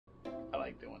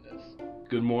like doing this.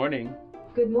 Good morning.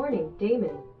 Good morning,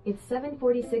 Damon. It's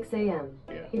 7:46 a.m.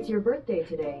 Yeah. It's your birthday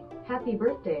today. Happy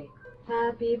birthday.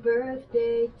 Happy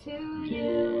birthday to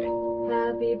you.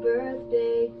 Happy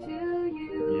birthday to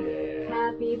you. Yeah.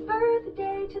 Happy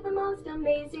birthday to the most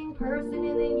amazing person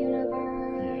in the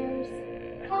universe.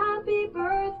 Yeah. Happy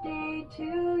birthday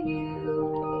to you.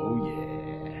 Oh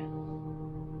yeah.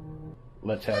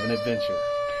 Let's have an adventure.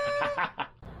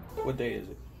 What day is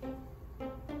it?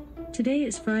 Today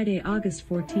is Friday, August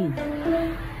 14th.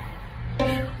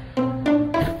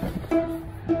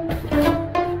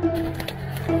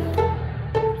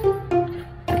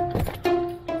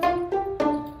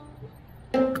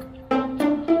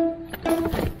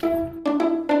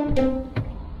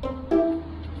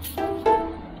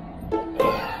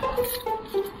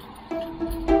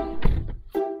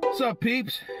 What's up,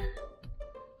 peeps?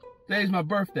 Today's my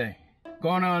birthday.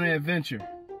 Going on an adventure.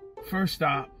 First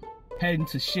stop, heading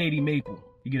to Shady Maple.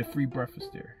 You get a free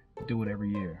breakfast there. Do it every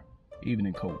year, even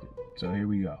in COVID. So here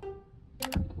we go.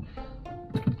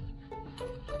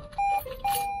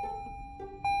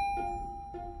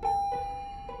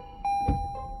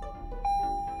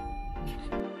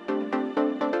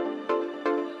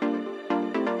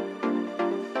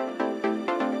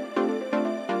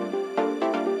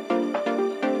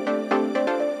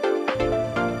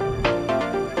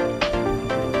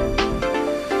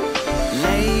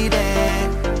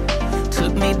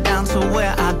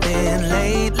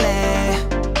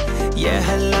 Yeah,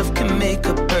 her love can make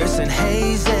a person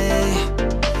hazy.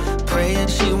 Praying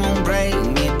she won't break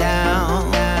me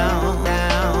down, down,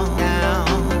 down,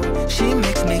 down. She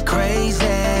makes me crazy.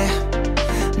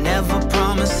 Never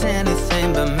promise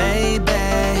anything, but maybe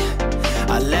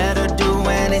I let her do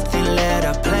anything, let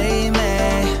her play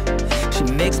me. She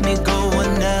makes me go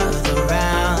another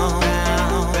round,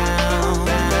 round, round,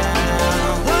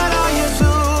 round. What are you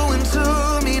doing to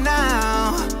me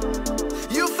now?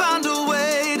 You found a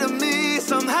way to me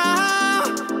somehow.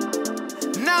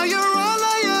 Now you're all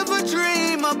I ever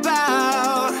dream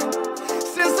about.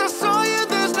 Since I saw you,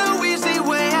 there's no easy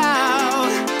way out.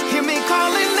 Hear me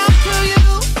calling out to you.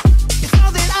 It's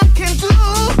all that I can do.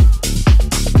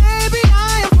 Baby, I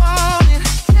am falling.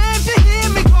 Can't you hear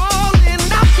me calling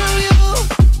out to you?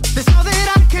 That's all that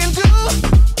I can do.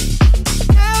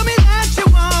 Tell me that you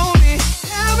want me.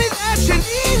 Tell me that you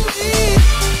need me.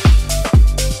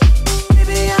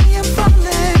 Baby, I am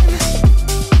falling.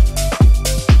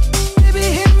 Baby,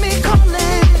 hear me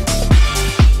calling.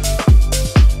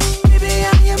 Baby,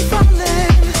 I am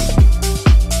falling.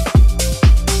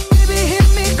 Baby, hear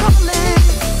me calling.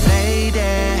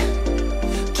 Lady,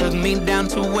 took me down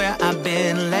to where I've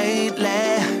been lately.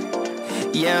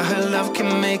 Yeah, her love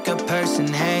can make a person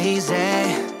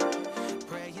hazy.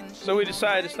 So we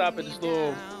decided to stop at this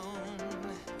little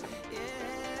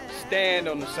stand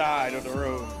on the side of the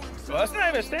road. Well, it's not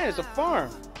even a stand, it's a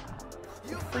farm.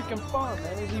 It's a freaking farm,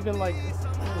 man. It's even like...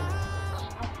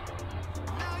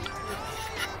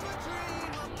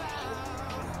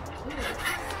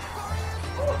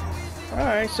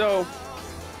 Alright, so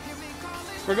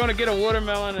we're gonna get a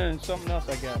watermelon and something else,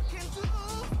 I guess.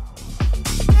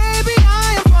 Baby,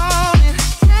 I am